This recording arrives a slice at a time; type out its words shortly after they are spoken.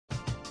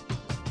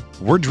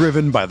We're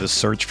driven by the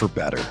search for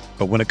better.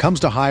 But when it comes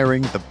to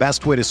hiring, the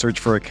best way to search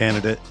for a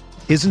candidate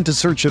isn't to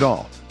search at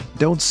all.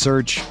 Don't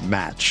search,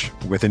 match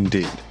with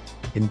Indeed.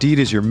 Indeed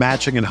is your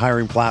matching and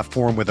hiring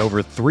platform with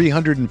over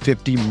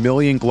 350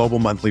 million global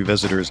monthly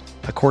visitors,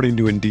 according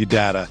to Indeed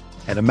data,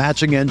 and a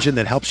matching engine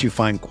that helps you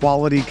find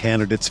quality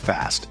candidates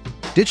fast.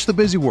 Ditch the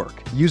busy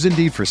work. Use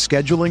Indeed for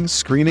scheduling,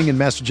 screening, and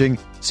messaging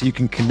so you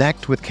can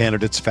connect with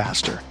candidates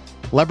faster.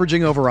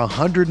 Leveraging over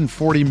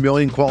 140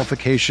 million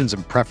qualifications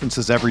and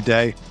preferences every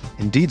day,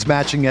 Indeed's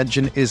matching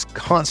engine is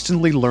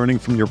constantly learning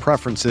from your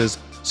preferences,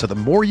 so the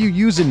more you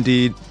use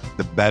Indeed,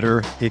 the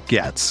better it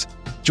gets.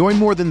 Join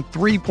more than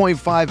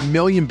 3.5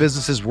 million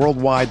businesses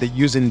worldwide that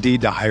use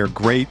Indeed to hire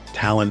great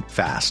talent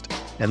fast.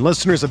 And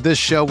listeners of this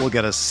show will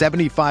get a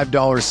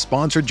 $75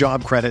 sponsored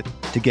job credit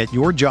to get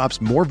your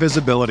jobs more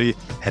visibility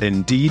at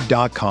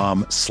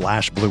Indeed.com/Blue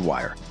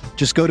Wire.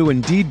 Just go to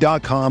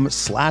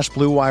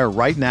Indeed.com/Blue Wire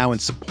right now and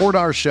support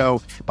our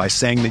show by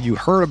saying that you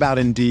heard about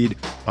Indeed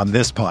on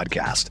this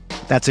podcast.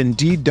 That's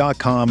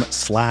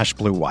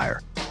Indeed.com/Blue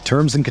Wire.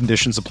 Terms and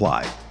conditions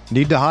apply.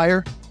 Need to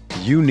hire?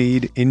 You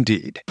need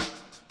Indeed.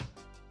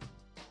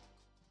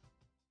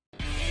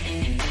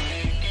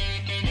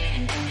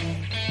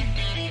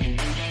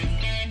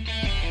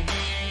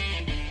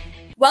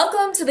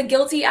 Welcome to the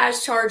Guilty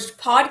as Charged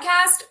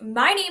podcast.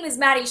 My name is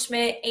Maddie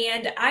Schmidt,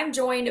 and I'm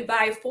joined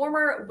by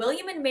former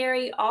William &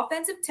 Mary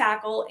offensive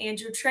tackle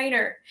Andrew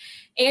Trainer.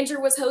 Andrew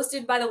was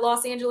hosted by the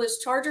Los Angeles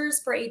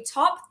Chargers for a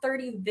top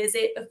 30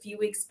 visit a few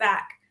weeks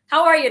back.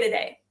 How are you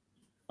today?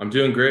 I'm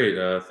doing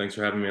great. Thanks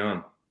for having me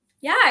on.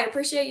 Yeah, I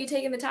appreciate you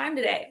taking the time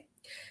today.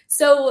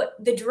 So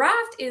the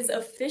draft is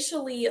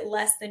officially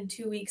less than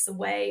 2 weeks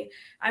away.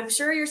 I'm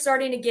sure you're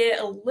starting to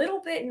get a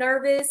little bit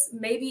nervous,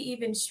 maybe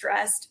even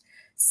stressed.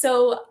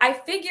 So I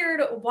figured,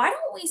 why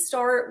don't we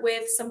start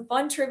with some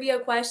fun trivia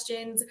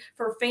questions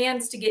for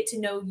fans to get to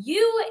know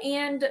you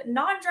and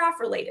non-draft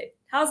related.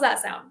 How's that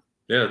sound?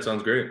 Yeah, that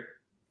sounds great.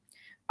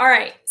 All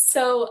right.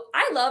 So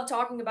I love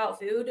talking about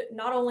food,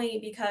 not only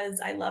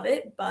because I love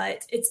it,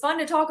 but it's fun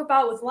to talk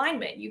about with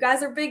linemen. You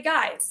guys are big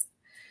guys.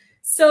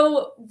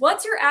 So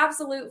what's your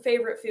absolute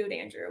favorite food,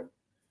 Andrew?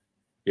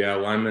 Yeah,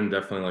 linemen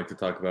definitely like to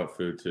talk about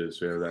food too,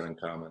 so we have that in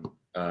common.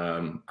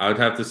 I would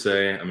have to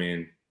say,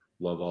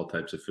 love all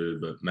types of food,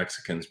 but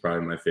Mexican's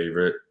probably my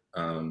favorite.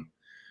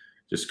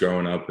 Just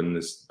growing up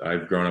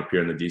I've grown up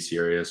here in the DC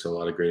area, so a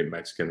lot of great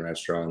Mexican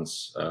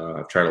restaurants.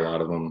 I've tried a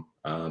lot of them,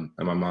 and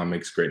my mom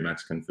makes great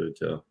Mexican food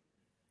too.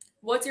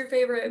 What's your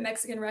favorite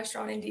Mexican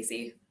restaurant in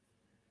DC?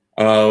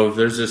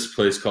 There's this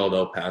place called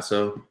El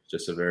Paso,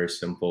 just a very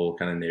simple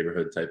kind of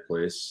neighborhood type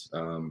place.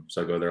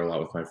 So I go there a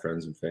lot with my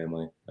friends and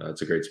family.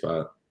 It's a great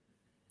spot.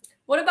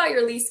 What about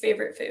your least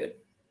favorite food?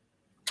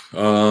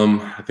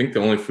 I think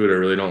the only food I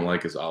really don't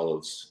like is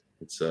olives.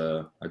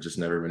 I've just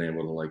never been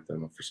able to like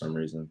them for some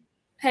reason.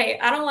 Hey,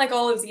 I don't like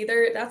olives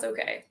either. That's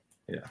okay.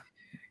 Yeah.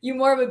 You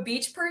more of a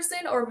beach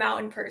person or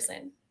mountain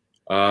person?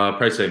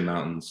 Probably say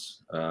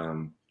mountains.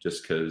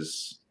 Just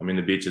because,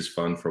 the beach is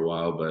fun for a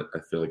while, but I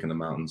feel like in the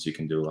mountains you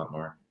can do a lot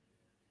more.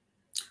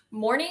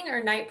 Morning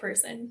or night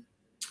person?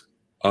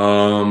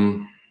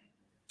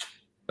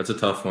 That's a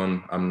tough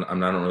one. I'm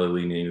not really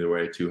leaning either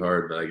way too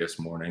hard, but I guess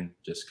morning,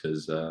 just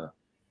because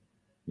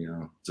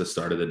it's the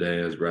start of the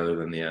day rather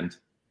than the end.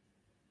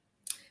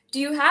 Do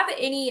you have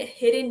any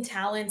hidden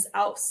talents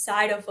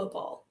outside of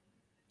football?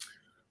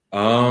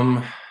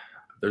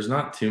 There's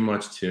not too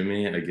much to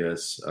me, I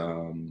guess.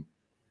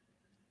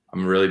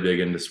 I'm really big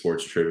into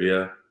sports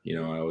trivia. I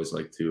always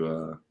like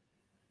to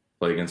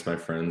play against my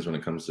friends when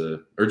it comes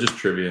to, or just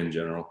trivia in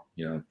general.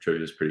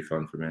 Trivia is pretty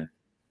fun for me.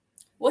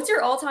 What's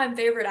your all-time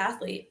favorite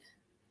athlete?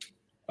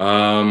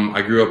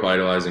 I grew up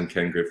idolizing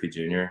Ken Griffey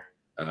Jr.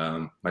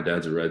 My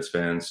dad's a Reds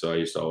fan, so I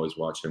used to always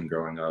watch him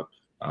growing up.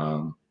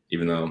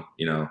 Even though,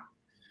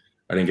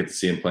 I didn't get to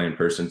see him play in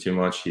person too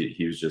much,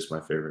 he was just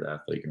my favorite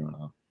athlete growing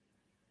up.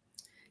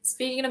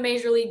 Speaking of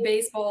Major League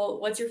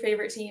Baseball, what's your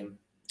favorite team?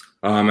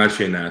 I'm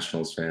actually a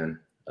Nationals fan.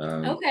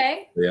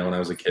 Okay. Yeah, when I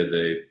was a kid,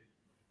 they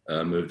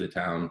moved to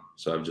town,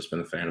 so I've just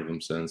been a fan of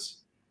them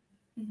since.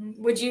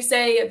 Mm-hmm. Would you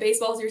say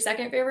baseball is your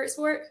second favorite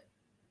sport?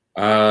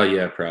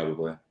 Yeah,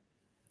 probably.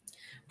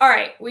 All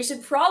right, we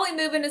should probably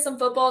move into some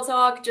football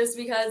talk just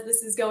because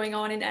this is going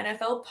on an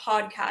NFL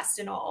podcast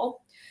and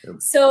all.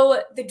 Yep.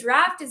 So the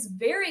draft is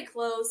very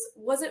close.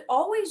 Was it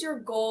always your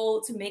goal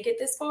to make it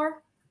this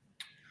far?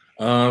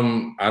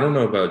 I don't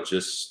know about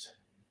just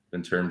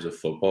in terms of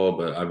football,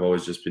 but I've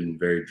always just been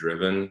very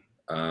driven.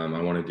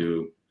 I want to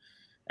do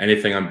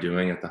anything I'm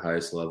doing at the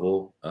highest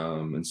level.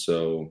 And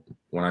so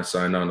when I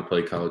signed on to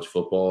play college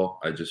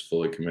football, I just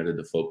fully committed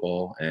to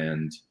football.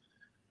 And,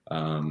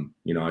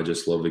 I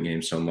just love the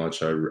game so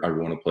much. I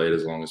want to play it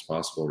as long as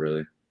possible,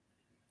 really.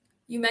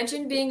 You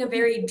mentioned being a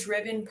very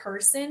driven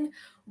person.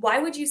 Why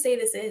would you say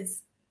this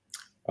is?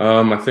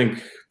 I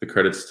think the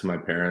credits to my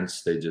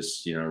parents. They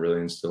just,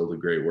 really instilled a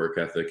great work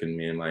ethic in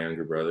me and my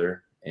younger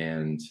brother.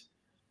 And,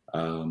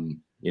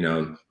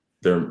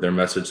 their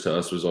message to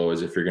us was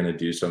always, if you're going to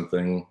do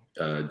something,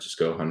 just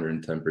go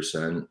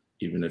 110%,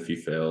 even if you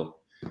fail.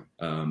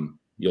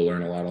 you'll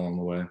learn a lot along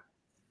the way.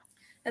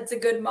 That's a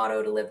good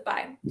motto to live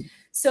by.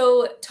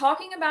 So,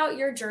 talking about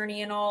your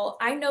journey and all,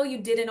 I know you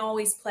didn't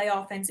always play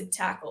offensive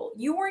tackle.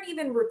 You weren't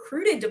even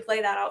recruited to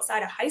play that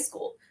outside of high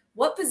school.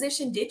 What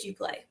position did you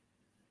play?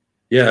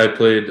 Yeah,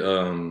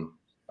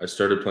 I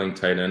started playing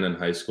tight end in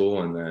high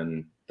school, and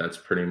then that's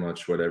pretty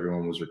much what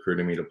everyone was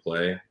recruiting me to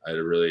play. I had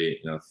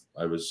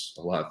I was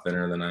a lot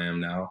thinner than I am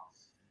now.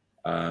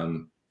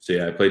 So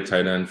yeah, I played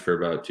tight end for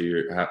about a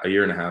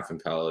year and a half in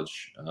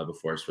college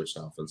before I switched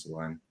to offensive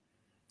line.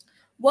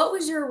 What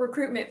was your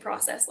recruitment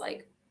process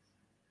like?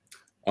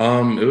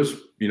 It was,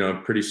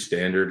 pretty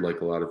standard,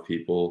 like a lot of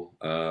people.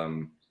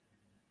 Like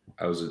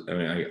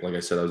I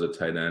said, I was a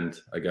tight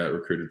end. I got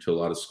recruited to a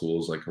lot of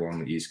schools, like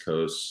along the East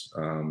Coast.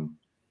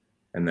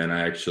 And then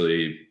I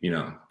actually,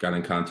 got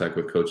in contact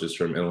with coaches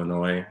from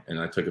Illinois, and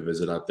I took a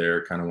visit out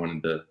there, kind of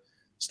wanted to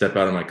step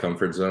out of my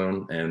comfort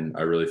zone, and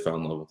I really fell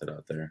in love with it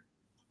out there.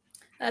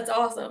 That's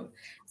awesome.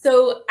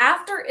 So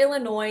after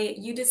Illinois,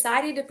 you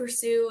decided to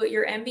pursue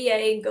your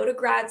MBA and go to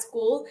grad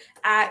school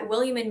at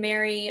William &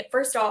 Mary.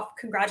 First off,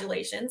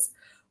 congratulations.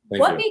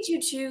 What made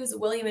you choose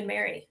William &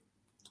 Mary?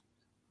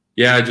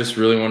 Yeah, I just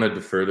really wanted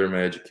to further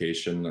my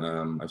education.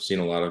 I've seen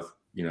a lot of,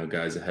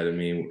 guys ahead of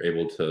me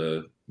able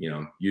to,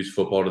 use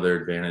football to their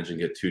advantage and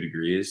get 2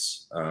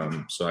 degrees.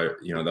 So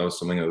that was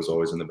something that was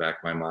always in the back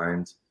of my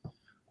mind.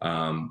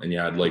 And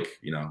yeah, I'd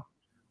like,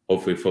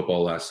 hopefully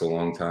football lasts a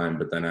long time,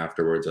 but then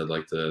afterwards I'd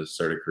like to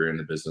start a career in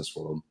the business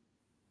world.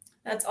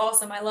 That's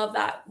awesome. I love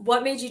that.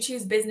 What made you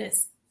choose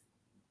business?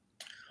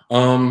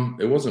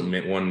 It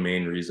wasn't one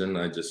main reason.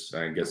 I guess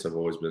I've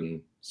always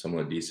been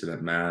somewhat decent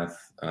at math.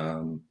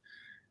 And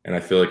I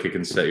feel like it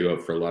can set you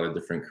up for a lot of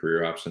different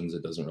career options.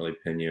 It doesn't really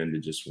pin you into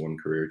just one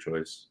career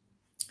choice.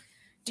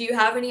 Do you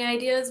have any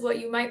ideas what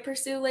you might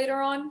pursue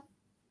later on?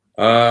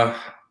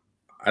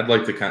 I'd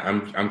like to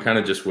I'm kind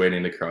of just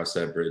waiting to cross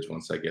that bridge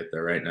once I get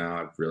there. Right now,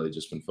 I've really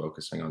just been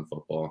focusing on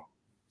football.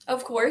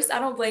 Of course, I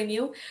don't blame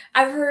you.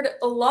 I've heard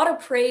a lot of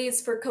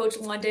praise for Coach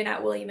London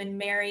at William &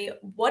 Mary.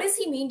 What does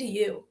he mean to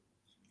you?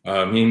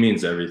 He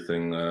means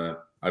everything.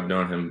 I've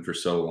known him for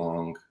so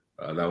long.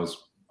 That was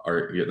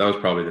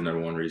probably the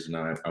number one reason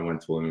I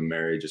went to William &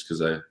 Mary, just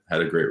because I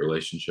had a great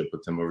relationship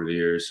with him over the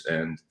years.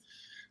 And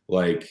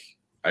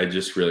I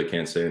just really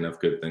can't say enough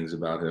good things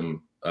about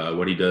him.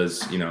 What he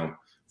does,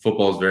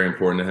 football is very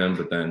important to him,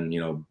 but then,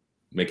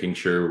 making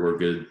sure we're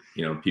good,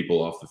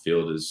 people off the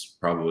field is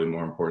probably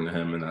more important to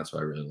him. And that's what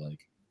I really like.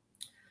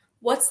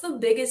 What's the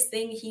biggest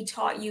thing he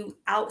taught you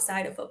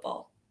outside of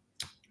football?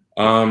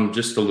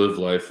 Just to live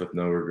life with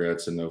no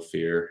regrets and no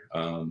fear.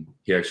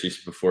 He actually,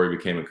 before he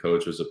became a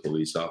coach, was a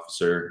police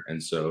officer.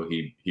 And so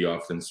he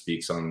often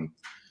speaks on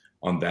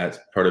that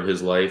part of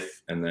his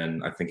life. And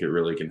then I think it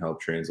really can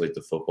help translate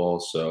to football.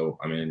 So,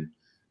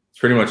 it's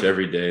pretty much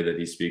every day that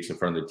he speaks in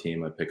front of the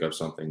team, I pick up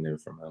something new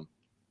from him.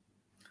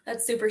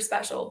 That's super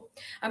special.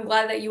 I'm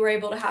glad that you were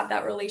able to have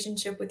that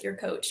relationship with your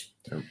coach.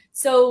 Yep.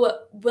 So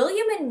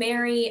William &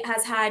 Mary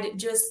has had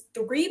just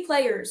 3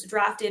 players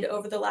drafted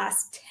over the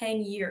last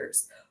 10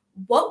 years.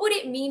 What would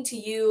it mean to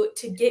you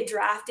to get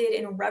drafted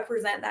and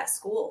represent that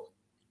school?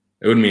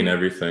 It would mean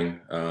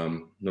everything.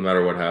 No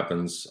matter what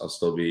happens, I'll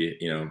still be,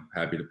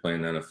 happy to play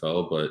in the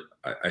NFL, but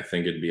I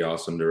think it'd be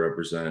awesome to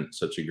represent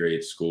such a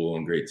great school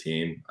and great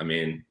team.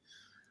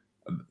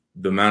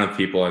 The amount of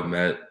people I've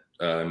met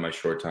in my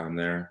short time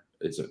there,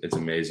 it's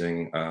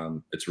amazing.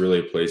 It's really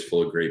a place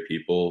full of great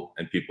people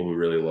and people who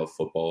really love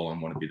football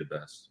and want to be the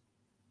best.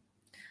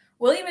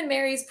 William &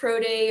 Mary's Pro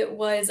Day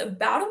was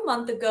about a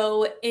month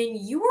ago, and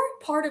you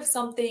were part of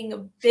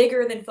something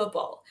bigger than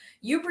football.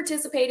 You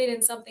participated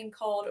in something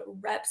called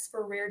Reps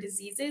for Rare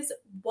Diseases.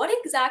 What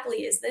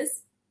exactly is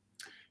this?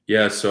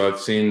 Yeah, so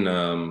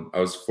I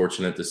was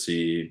fortunate to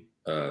see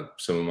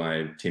some of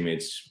my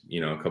teammates,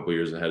 a couple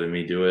years ahead of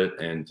me do it.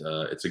 And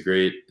it's a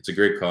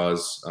great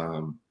cause.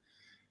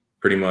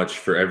 Pretty much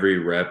for every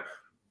rep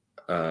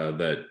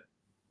that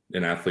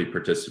an athlete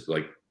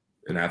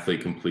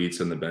completes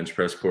in the bench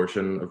press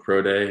portion of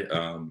Pro Day,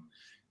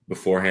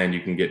 beforehand,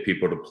 you can get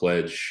people to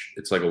pledge.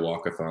 It's like a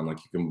walkathon. Like,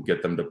 you can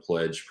get them to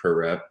pledge per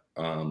rep.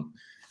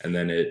 And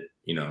then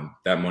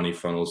that money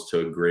funnels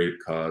to a great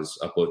cause,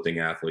 uplifting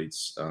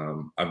athletes.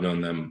 I've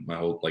known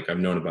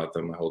about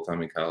them my whole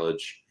time in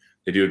college.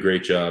 They do a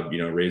great job,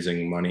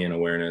 raising money and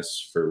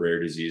awareness for rare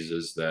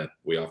diseases that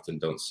we often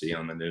don't see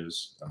on the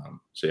news.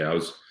 So yeah, I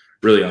was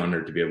really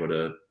honored to be able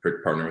to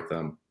partner with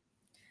them.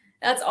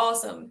 That's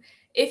awesome.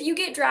 If you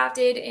get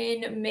drafted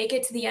and make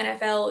it to the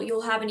NFL,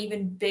 you'll have an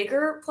even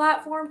bigger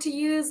platform to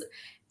use.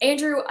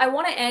 Andrew, I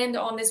want to end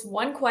on this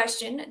one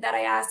question that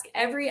I ask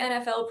every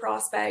NFL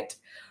prospect.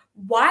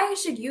 Why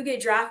should you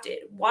get drafted?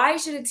 Why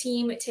should a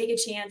team take a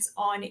chance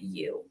on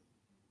you?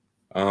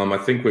 I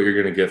think what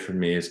you're going to get from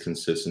me is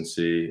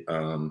consistency.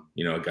 A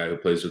guy who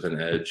plays with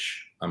an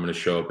edge. I'm going to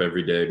show up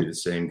every day, be the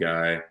same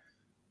guy,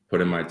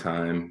 put in my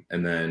time,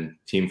 and then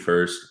team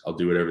first. I'll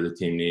do whatever the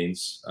team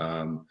needs.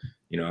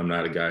 I'm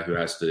not a guy who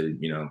has to,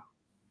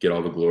 get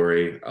all the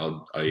glory.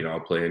 I'll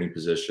play any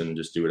position,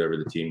 just do whatever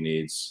the team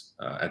needs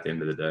at the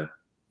end of the day.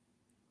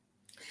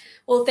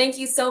 Well, thank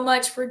you so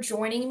much for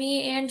joining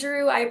me,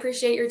 Andrew. I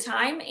appreciate your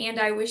time, and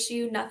I wish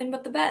you nothing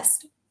but the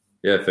best.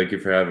 Yeah, thank you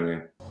for having me.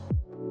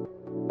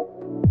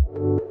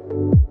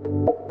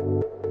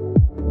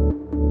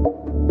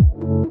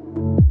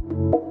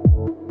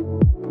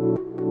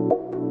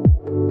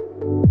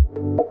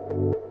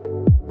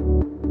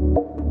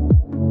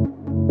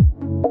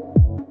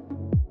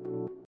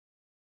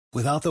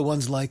 Without the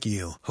ones like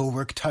you, who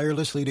work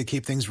tirelessly to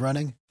keep things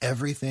running,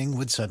 everything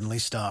would suddenly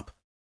stop.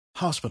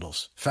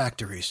 Hospitals,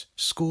 factories,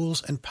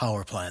 schools, and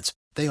power plants,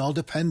 they all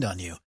depend on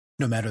you.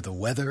 No matter the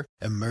weather,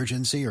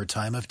 emergency, or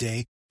time of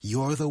day,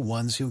 you're the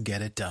ones who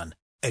get it done.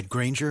 At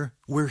Grainger,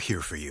 we're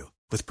here for you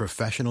with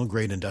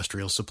professional-grade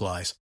industrial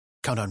supplies.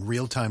 Count on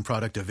real-time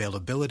product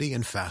availability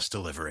and fast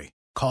delivery.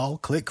 Call,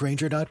 click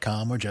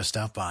Grainger.com, or just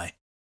stop by.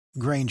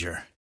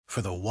 Grainger,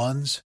 for the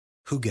ones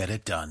who get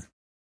it done.